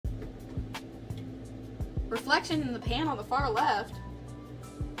Reflection in the pan on the far left.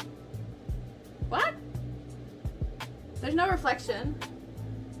 What? There's no reflection.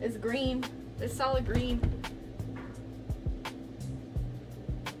 It's green. It's solid green.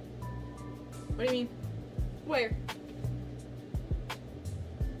 What do you mean? Where?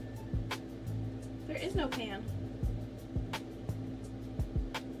 There is no pan.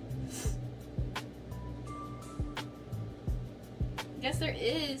 Guess there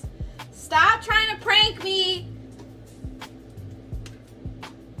is. Stop trying to prank me!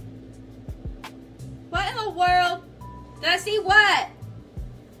 What in the world? Did I see what?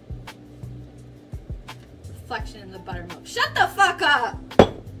 Reflection in the buttermilk. Shut the fuck up!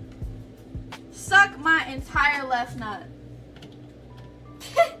 Suck my entire left nut.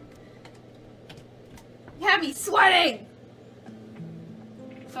 You have me sweating!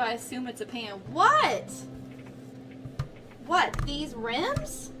 So I assume it's a pan. What? What? These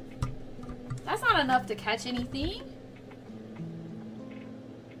rims? That's not enough to catch anything.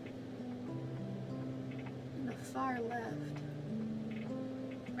 In the far left.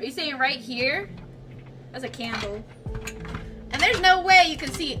 Are you saying right here? That's a candle. And there's no way you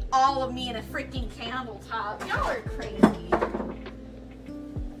can see all of me in a freaking candle top. Y'all are crazy.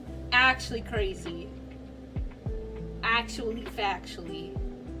 Actually crazy. Actually, factually.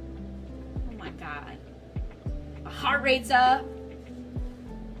 Oh my god. My heart rate's up.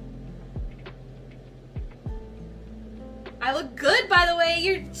 I look good, by the way.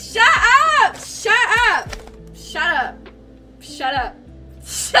 You're... Shut up! Shut up! Shut up. Shut up.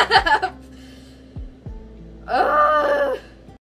 Shut up. Ugh.